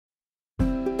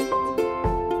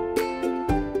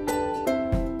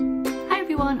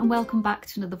everyone and welcome back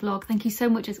to another vlog. Thank you so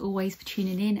much as always for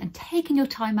tuning in and taking your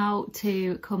time out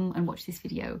to come and watch this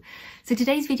video. So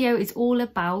today's video is all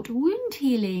about wound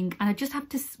healing, and I just have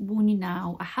to warn you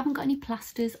now, I haven't got any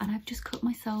plasters and I've just cut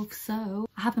myself, so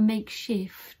I have a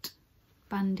makeshift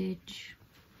bandage.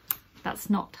 That's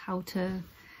not how to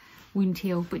wound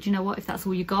heal, but you know what, if that's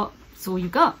all you got, it's all you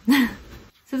got.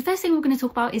 So the first thing we're going to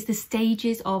talk about is the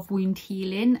stages of wound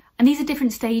healing, and these are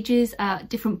different stages at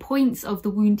different points of the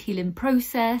wound healing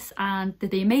process, and they're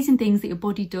the amazing things that your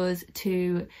body does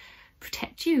to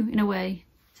protect you in a way.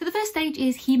 So the first stage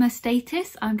is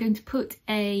hemostasis. I'm going to put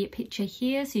a picture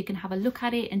here so you can have a look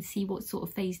at it and see what sort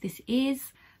of phase this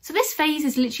is. So this phase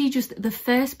is literally just the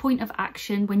first point of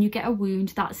action. When you get a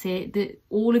wound, that's it.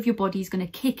 All of your body is going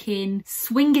to kick in,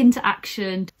 swing into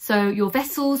action. So your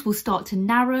vessels will start to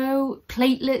narrow.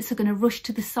 Platelets are going to rush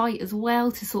to the site as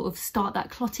well to sort of start that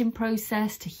clotting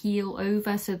process to heal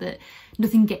over so that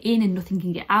nothing can get in and nothing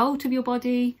can get out of your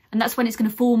body. And that's when it's going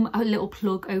to form a little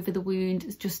plug over the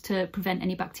wound just to prevent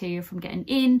any bacteria from getting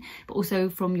in, but also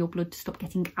from your blood to stop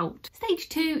getting out. Stage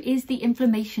 2 is the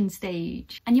inflammation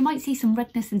stage. And you might see some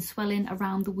redness and swelling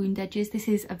around the wound edges. This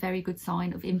is a very good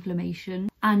sign of inflammation,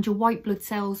 and your white blood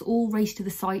cells all race to the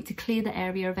site to clear the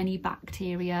area of any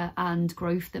bacteria and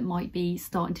growth that might be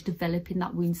starting to develop in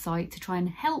that wound site to try and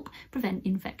help prevent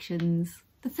infections.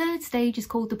 The third stage is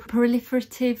called the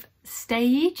proliferative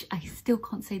stage. I still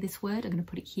can't say this word. I'm going to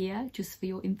put it here just for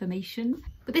your information.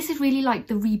 But this is really like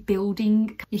the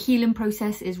rebuilding. Your healing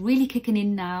process is really kicking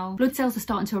in now. Blood cells are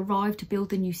starting to arrive to build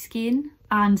the new skin,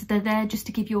 and they're there just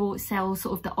to give your cells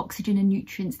sort of the oxygen and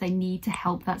nutrients they need to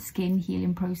help that skin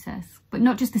healing process. But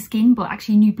not just the skin, but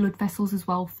actually new blood vessels as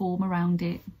well form around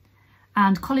it.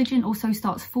 And collagen also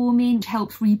starts forming, which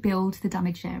helps rebuild the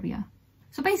damaged area.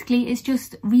 So basically it's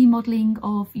just remodelling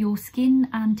of your skin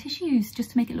and tissues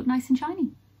just to make it look nice and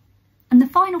shiny. And the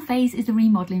final phase is the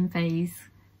remodelling phase.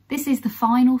 This is the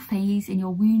final phase in your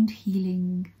wound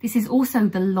healing. This is also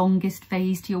the longest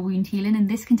phase to your wound healing, and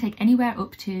this can take anywhere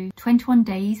up to 21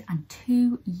 days and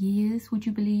 2 years, would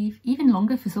you believe? Even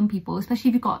longer for some people, especially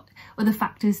if you've got other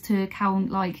factors to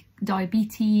account like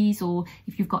diabetes, or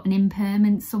if you've got an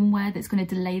impairment somewhere that's going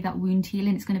to delay that wound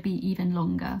healing, it's going to be even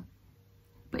longer.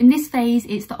 But in this phase,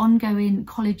 it's the ongoing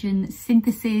collagen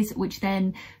synthesis, which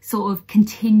then sort of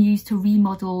continues to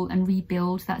remodel and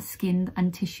rebuild that skin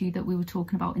and tissue that we were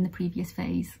talking about in the previous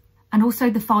phase. And also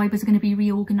the fibres are going to be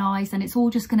reorganised, and it's all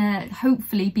just going to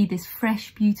hopefully be this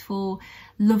fresh, beautiful,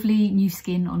 lovely new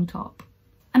skin on top.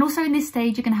 And also in this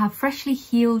stage, you're going to have freshly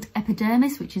healed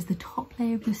epidermis, which is the top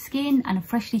layer of your skin, and a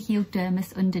freshly healed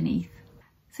dermis underneath.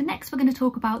 So next we're going to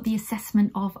talk about the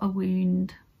assessment of a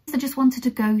wound. I just wanted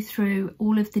to go through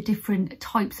all of the different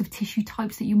types of tissue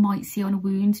types that you might see on a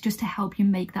wound, just to help you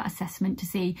make that assessment to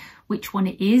see which one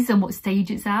it is and what stage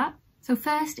it's at. So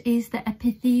first is the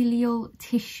epithelial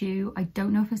tissue. I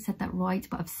don't know if I've said that right,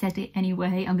 but I've said it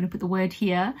anyway. I'm going to put the word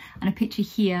here and a picture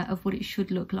here of what it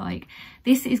should look like.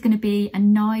 This is going to be a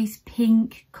nice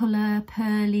pink colour,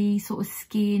 pearly sort of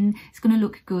skin. It's going to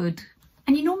look good.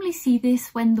 And you normally see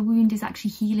this when the wound is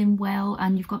actually healing well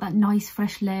and you've got that nice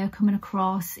fresh layer coming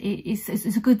across. It's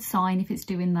a good sign if it's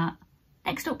doing that.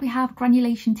 Next up we have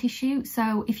granulation tissue.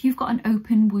 So if you've got an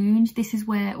open wound, this is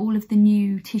where all of the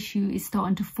new tissue is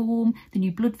starting to form. The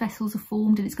new blood vessels are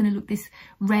formed, and it's going to look this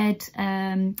red,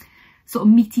 sort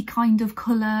of meaty kind of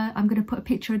colour. I'm going to put a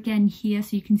picture again here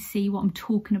so you can see what I'm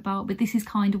talking about, but this is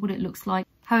kind of what it looks like.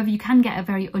 However, you can get a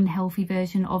very unhealthy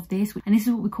version of this, and this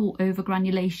is what we call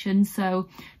overgranulation. So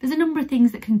there's a number of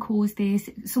things that can cause this.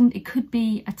 It could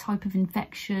be a type of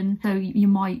infection, so you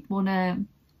might want to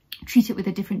treat it with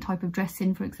a different type of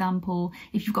dressing. For example,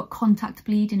 if you've got contact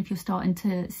bleeding, if you're starting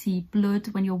to see blood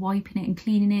when you're wiping it and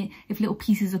cleaning it, if little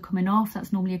pieces are coming off,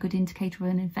 that's normally a good indicator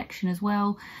of an infection as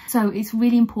well. So it's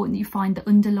really important that you find the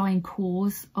underlying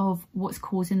cause of what's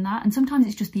causing that, and sometimes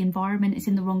it's just the environment, it's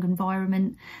in the wrong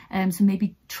environment. So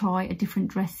maybe try a different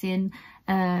dressing,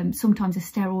 sometimes a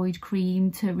steroid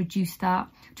cream to reduce that.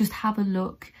 Just have a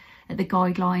look at the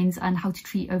guidelines and how to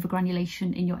treat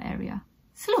overgranulation in your area.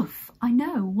 Slough, I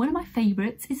know, one of my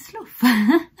favourites is slough.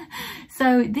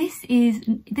 So this is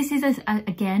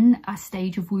again a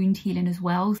stage of wound healing as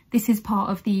well. This is part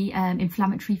of the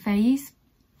inflammatory phase.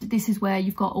 This is where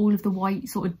you've got all of the white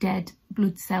sort of dead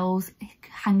blood cells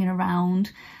hanging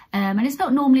around, and it's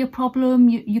not normally a problem.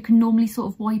 You can normally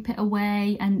sort of wipe it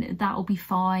away and that'll be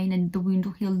fine and the wound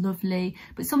will heal lovely.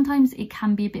 But sometimes it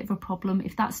can be a bit of a problem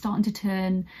if that's starting to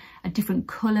turn a different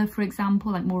colour, for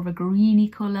example, like more of a greeny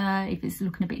colour, if it's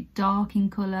looking a bit dark in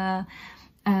colour.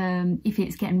 If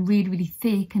it's getting really, really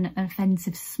thick and an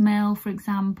offensive smell, for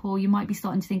example, you might be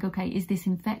starting to think, okay, is this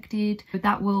infected? But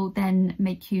that will then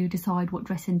make you decide what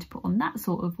dressing to put on that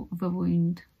sort of a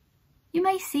wound. You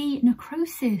may see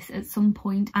necrosis at some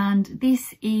point, and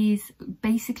this is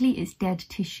basically, it's dead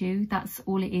tissue. That's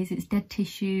all it is. It's dead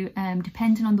tissue.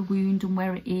 Depending on the wound and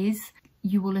where it is,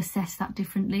 you will assess that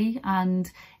differently.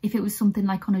 And if it was something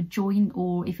like on a joint,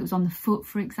 or if it was on the foot,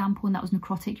 for example, and that was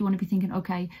necrotic, you want to be thinking,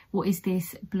 okay, what is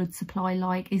this blood supply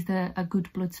like? Is there a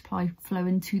good blood supply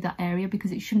flowing to that area?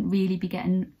 Because it shouldn't really be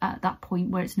getting at that point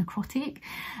where it's necrotic.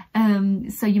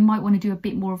 So you might want to do a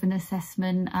bit more of an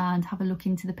assessment and have a look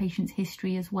into the patient's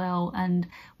history as well, and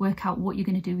work out what you're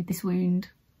going to do with this wound.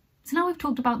 So now we've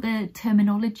talked about the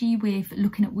terminology with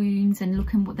looking at wounds and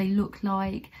looking what they look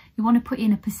like. You want to put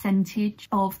in a percentage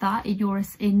of that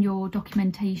in your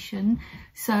documentation.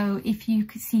 So if you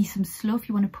could see some slough,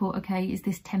 you want to put, okay, is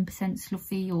this 10%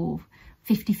 sloughy or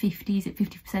 50-50? Is it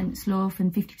 50% slough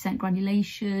and 50%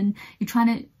 granulation? You're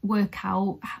trying to work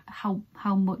out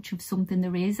how much of something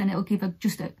there is, and it'll give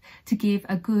to give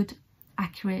a good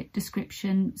accurate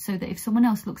description, so that if someone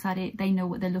else looks at it, they know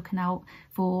what they're looking out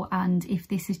for, and if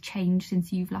this has changed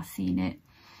since you've last seen it.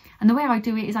 And the way I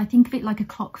do it is I think of it like a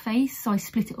clock face. So I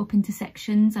split it up into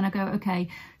sections and I go, okay,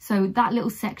 so that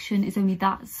little section is only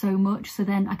that so much, so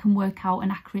then I can work out an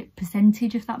accurate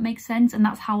percentage, if that makes sense. And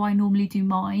that's how I normally do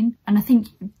mine. And I think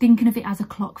thinking of it as a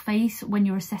clock face when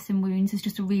you're assessing wounds is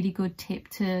just a really good tip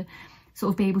to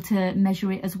sort of be able to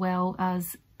measure it, as well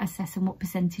as assessing what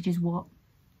percentage is what.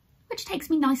 Which takes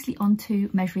me nicely onto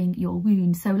measuring your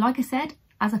wound. So like I said,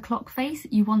 as a clock face,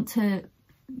 you want to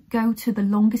go to the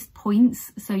longest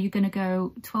points. So you're going to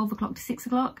go 12 o'clock to 6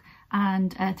 o'clock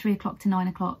and 3 o'clock to 9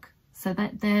 o'clock. So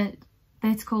that they're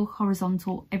vertical,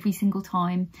 horizontal every single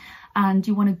time. And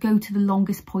you want to go to the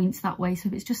longest points that way. So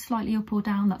if it's just slightly up or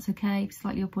down, that's okay. If it's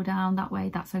slightly up or down that way,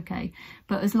 that's okay.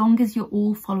 But as long as you're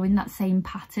all following that same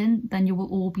pattern, then you will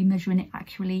all be measuring it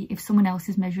accurately if someone else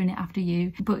is measuring it after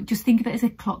you. But just think of it as a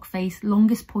clock face,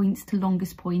 longest points to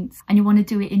longest points. And you want to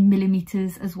do it in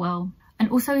millimeters as well. And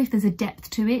also if there's a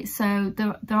depth to it, so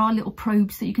there are little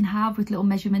probes that you can have with little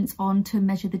measurements on to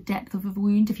measure the depth of a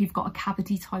wound if you've got a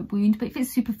cavity type wound. But if it's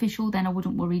superficial, then I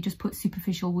wouldn't worry, just put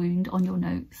superficial wound on your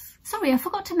notes. Sorry, I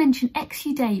forgot to mention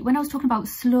exudate. When I was talking about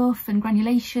slough and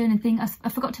granulation and things, I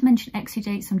forgot to mention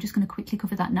exudate, so I'm just going to quickly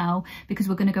cover that now because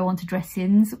we're going to go on to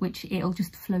dressings, which it'll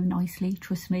just flow nicely,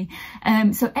 trust me.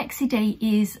 So exudate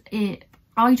is it.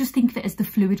 I just think of it as the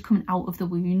fluid coming out of the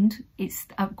wound. It's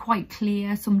quite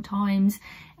clear sometimes.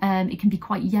 It can be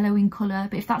quite yellow in colour,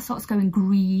 but if that starts going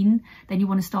green, then you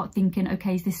want to start thinking,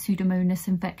 okay, is this Pseudomonas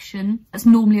infection? That's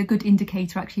normally a good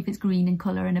indicator, actually, if it's green in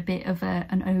colour and a bit of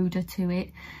an odour to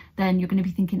it. Then you're going to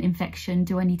be thinking infection.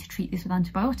 Do I need to treat this with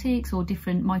antibiotics or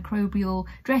different microbial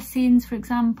dressings, for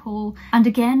example? And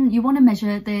again, you want to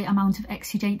measure the amount of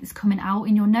exudate that's coming out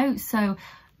in your notes. So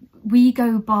we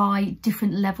go by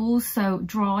different levels. So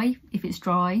dry, if it's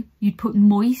dry, you'd put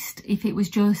moist if it was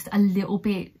just a little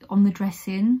bit on the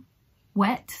dressing.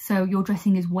 Wet, so your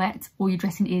dressing is wet, or your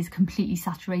dressing is completely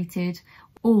saturated,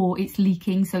 or it's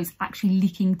leaking, so it's actually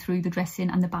leaking through the dressing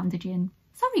and the bandaging.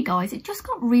 Sorry guys, it just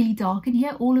got really dark in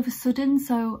here all of a sudden,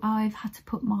 so I've had to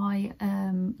put my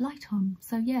light on.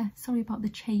 So yeah, sorry about the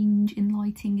change in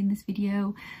lighting in this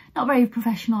video. Not very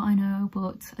professional, I know,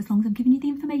 but as long as I'm giving you the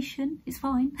information, it's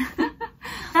fine.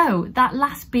 So that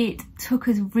last bit took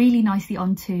us really nicely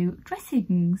onto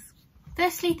dressings.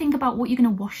 Firstly, think about what you're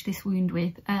going to wash this wound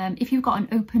with. If you've got an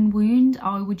open wound,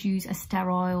 I would use a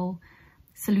sterile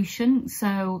solution.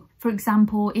 So for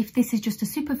example, if this is just a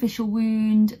superficial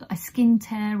wound, a skin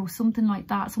tear or something like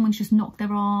that, someone's just knocked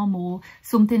their arm or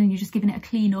something and you're just giving it a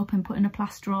clean up and putting a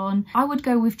plaster on, I would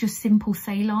go with just simple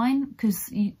saline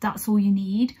because that's all you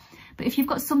need. But if you've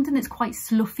got something that's quite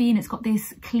sloughy and it's got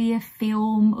this clear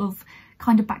film of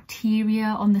kind of bacteria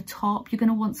on the top, you're going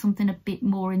to want something a bit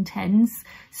more intense.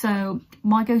 So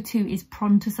my go-to is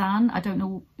Prontosan. I don't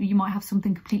know, you might have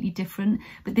something completely different,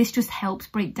 but this just helps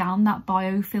break down that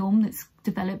biofilm that's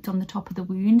developed on the top of the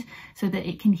wound so that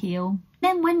it can heal.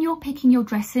 Then when you're picking your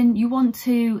dressing, you want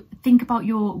to think about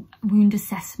your wound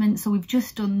assessment. So we've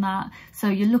just done that. So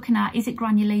you're looking at, is it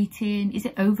granulating? Is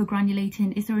it over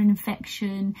granulating? Is there an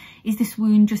infection? Is this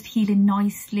wound just healing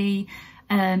nicely?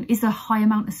 Is there a high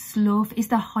amount of slough? Is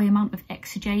there a high amount of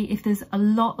exudate? If there's a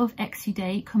lot of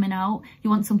exudate coming out, you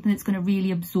want something that's going to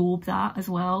really absorb that as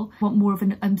well. You want more of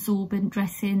an absorbent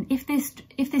dressing. If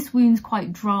this wound's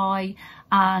quite dry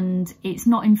and it's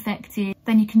not infected,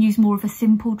 then you can use more of a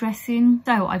simple dressing.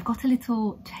 So I've got a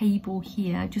little table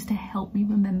here just to help me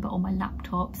remember on my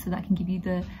laptop so that I can give you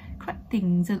the correct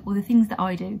things, or the things that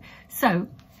I do. So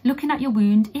looking at your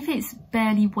wound, if it's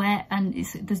barely wet and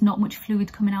there's not much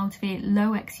fluid coming out of it,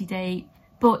 low exudate,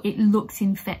 but it looks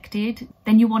infected,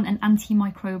 then you want an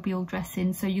antimicrobial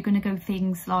dressing. So you're going to go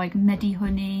things like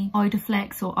Medihoney,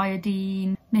 Idoflex or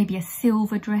iodine, maybe a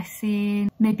silver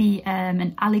dressing, maybe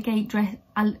an alleviate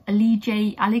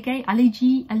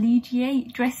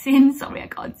dressing. Sorry, I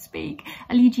can't speak.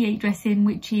 Alleviate dressing,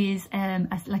 which is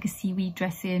like a seaweed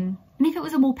dressing. And if it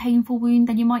was a more painful wound,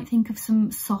 then you might think of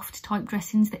some soft type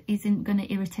dressings that isn't going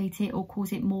to irritate it or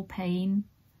cause it more pain.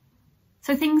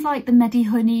 So things like the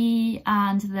Medihoney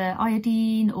and the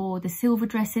iodine or the silver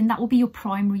dressing, that will be your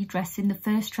primary dressing. The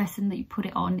first dressing that you put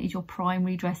it on is your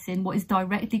primary dressing, what is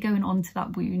directly going onto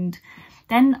that wound.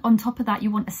 Then on top of that, you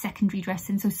want a secondary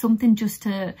dressing, so something just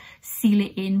to seal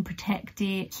it in, protect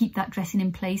it, keep that dressing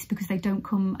in place, because they don't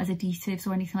come as adhesives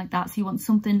or anything like that. So you want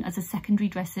something as a secondary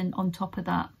dressing on top of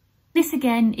that. This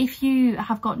again, if you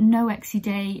have got no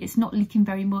exudate, it's not leaking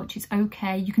very much, it's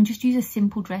okay. You can just use a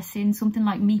simple dressing, something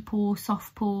like me-pore,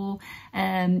 soft pore,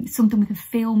 something with a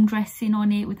film dressing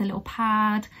on it with a little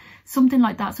pad, something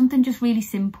like that, something just really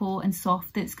simple and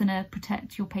soft that's going to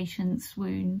protect your patient's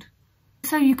wound.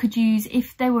 So you could use,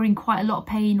 if they were in quite a lot of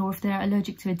pain or if they're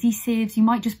allergic to adhesives, you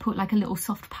might just put like a little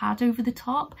soft pad over the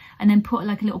top and then put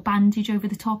like a little bandage over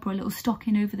the top or a little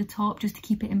stocking over the top just to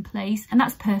keep it in place, and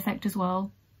that's perfect as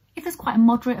well. If there's quite a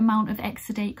moderate amount of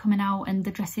exudate coming out and the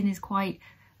dressing is quite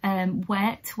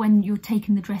wet when you're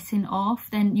taking the dressing off,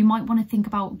 then you might want to think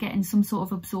about getting some sort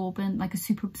of absorbent, like a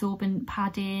super absorbent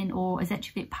padding or a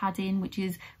Zechivit padding, which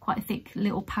is quite a thick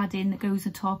little padding that goes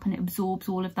on top and it absorbs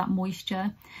all of that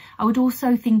moisture. I would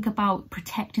also think about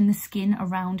protecting the skin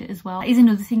around it as well. That is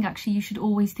another thing actually you should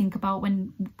always think about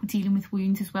when dealing with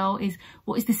wounds as well, is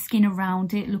what is the skin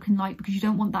around it looking like, because you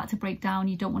don't want that to break down,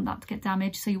 you don't want that to get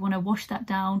damaged, so you want to wash that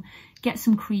down, get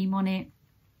some cream on it.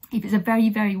 If it's a very,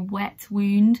 very wet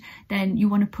wound, then you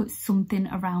want to put something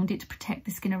around it to protect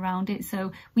the skin around it.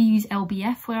 So we use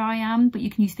LBF where I am, but you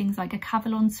can use things like a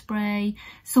Cavalon spray,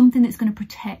 something that's going to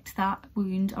protect that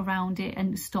wound around it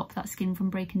and stop that skin from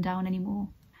breaking down anymore.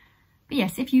 But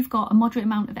yes, if you've got a moderate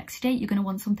amount of exudate, you're going to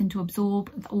want something to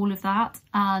absorb all of that.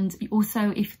 And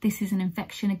also, if this is an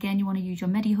infection, again, you want to use your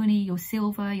Medihoney, your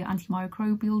silver, your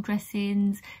antimicrobial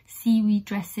dressings, seaweed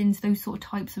dressings, those sort of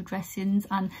types of dressings,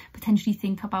 and potentially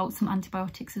think about some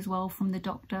antibiotics as well from the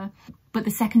doctor. But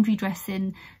the secondary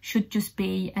dressing should just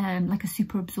be like a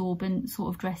super absorbent sort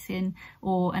of dressing,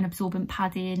 or an absorbent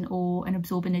padding, or an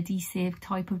absorbent adhesive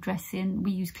type of dressing.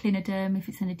 We use Cliniderm if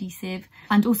it's an adhesive.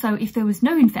 And also, if there was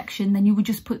no infection, then you would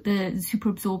just put the super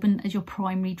absorbent as your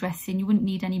primary dressing. You wouldn't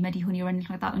need any Medihoney or anything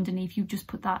like that underneath. You just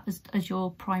put that as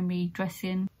your primary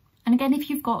dressing. And again, if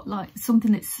you've got like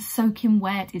something that's soaking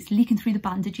wet, it's leaking through the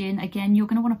bandaging, again, you're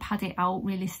going to want to pad it out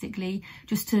realistically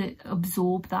just to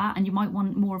absorb that. And you might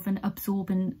want more of an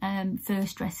absorbent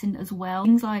first dressing as well.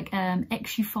 Things like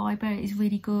Exu fibre is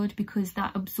really good because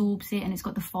that absorbs it and it's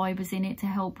got the fibres in it to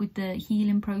help with the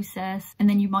healing process. And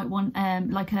then you might want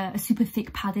like a super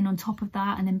thick padding on top of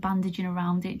that and then bandaging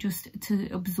around it just to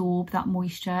absorb that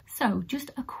moisture. So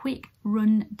just a quick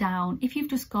run down. If you've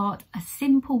just got a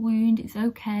simple wound, it's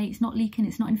okay. It's not leaking,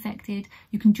 it's not infected,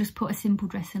 you can just put a simple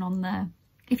dressing on there.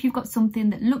 If you've got something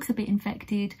that looks a bit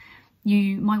infected,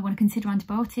 you might want to consider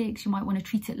antibiotics. You might want to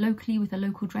treat it locally with a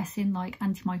local dressing like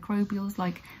antimicrobials,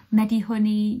 like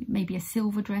Medihoney, maybe a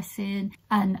silver dressing,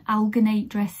 an alginate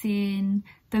dressing,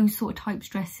 those sort of types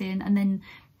dressing. And then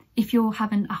if you're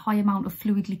having a high amount of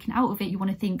fluid leaking out of it, you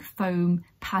want to think foam,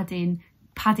 padding,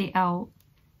 pad it out.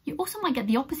 You also might get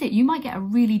the opposite. You might get a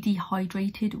really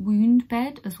dehydrated wound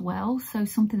bed as well. So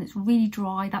something that's really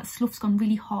dry, that slough's gone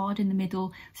really hard in the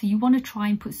middle. So you want to try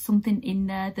and put something in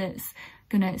there that's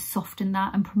going to soften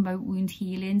that and promote wound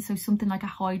healing. So something like a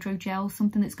hydrogel,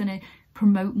 something that's going to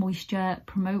promote moisture,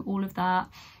 promote all of that,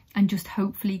 and just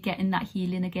hopefully getting that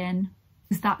healing again.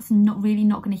 Because that's not going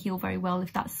to heal very well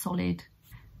if that's solid.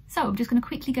 So I'm just going to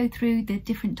quickly go through the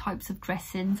different types of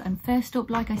dressings. And first up,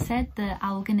 like I said, the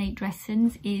alginate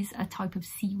dressings is a type of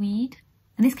seaweed.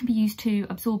 And this can be used to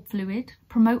absorb fluid,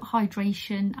 promote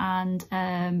hydration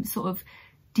and sort of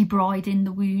debriding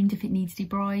the wound if it needs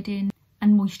debriding,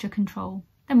 and moisture control.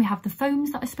 Then we have the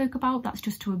foams that I spoke about. That's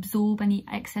just to absorb any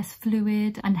excess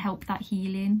fluid and help that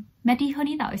healing.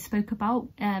 Medihoney that I spoke about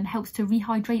helps to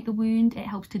rehydrate the wound. It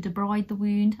helps to debride the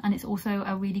wound, and it's also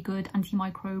a really good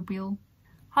antimicrobial.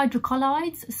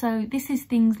 Hydrocolloids, so this is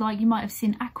things like, you might have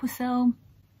seen Aquacel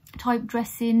type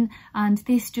dressing, and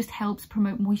this just helps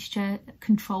promote moisture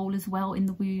control as well in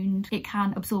the wound. It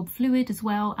can absorb fluid as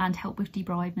well and help with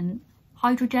debridement.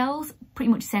 Hydrogels pretty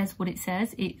much says what it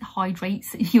says, it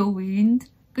hydrates your wound.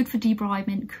 Good for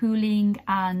debridement, cooling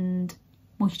and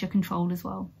moisture control as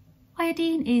well.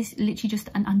 Iodine is literally just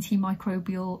an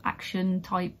antimicrobial action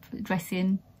type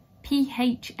dressing.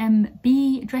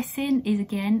 PHMB dressing is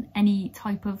again any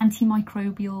type of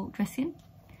antimicrobial dressing.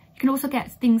 You can also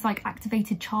get things like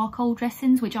activated charcoal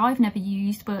dressings, which I've never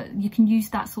used, but you can use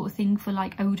that sort of thing for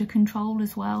like odour control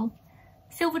as well.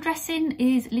 Silver dressing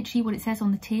is literally what it says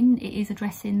on the tin. It is a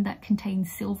dressing that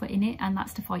contains silver in it, and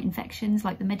that's to fight infections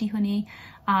like the Medihoney,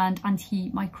 and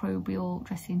antimicrobial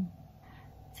dressing.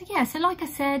 So yeah, so like I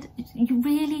said, you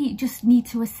really just need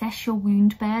to assess your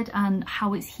wound bed and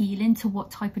how it's healing to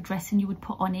what type of dressing you would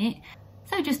put on it.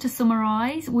 So just to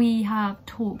summarise, we have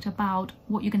talked about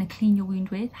what you're going to clean your wound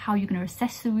with, how you're going to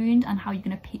assess the wound, and how you're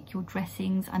going to pick your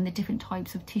dressings and the different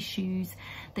types of tissues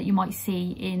that you might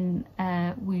see in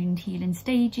wound healing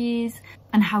stages,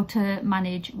 and how to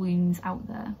manage wounds out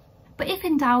there. But if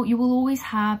in doubt, you will always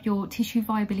have your tissue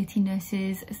viability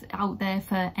nurses out there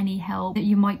for any help.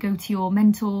 You might go to your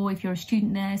mentor if you're a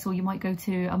student nurse, or you might go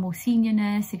to a more senior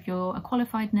nurse if you're a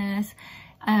qualified nurse.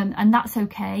 And that's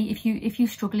okay if you're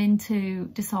struggling to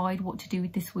decide what to do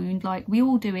with this wound. Like, we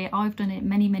all do it. I've done it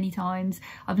many times.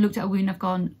 I've looked at a wound, I've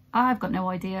gone, I've got no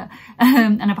idea,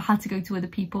 and I've had to go to other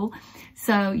people.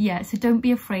 So yeah, so don't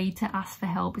be afraid to ask for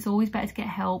help. It's always better to get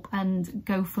help and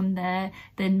go from there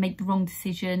than make the wrong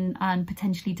decision and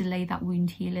potentially delay that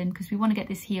wound healing, because we want to get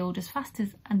this healed as fast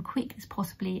and quick as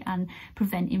possibly and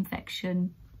prevent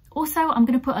infection. Also, I'm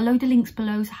going to put a load of links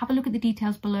below, so have a look at the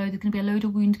details below. There's going to be a load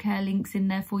of wound care links in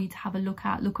there for you to have a look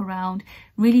at, look around.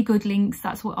 Really good links,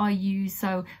 that's what I use,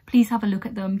 so please have a look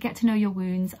at them, get to know your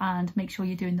wounds, and make sure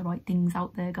you're doing the right things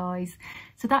out there, guys.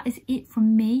 So that is it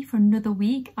from me for another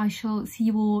week. I shall see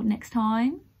you all next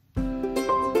time.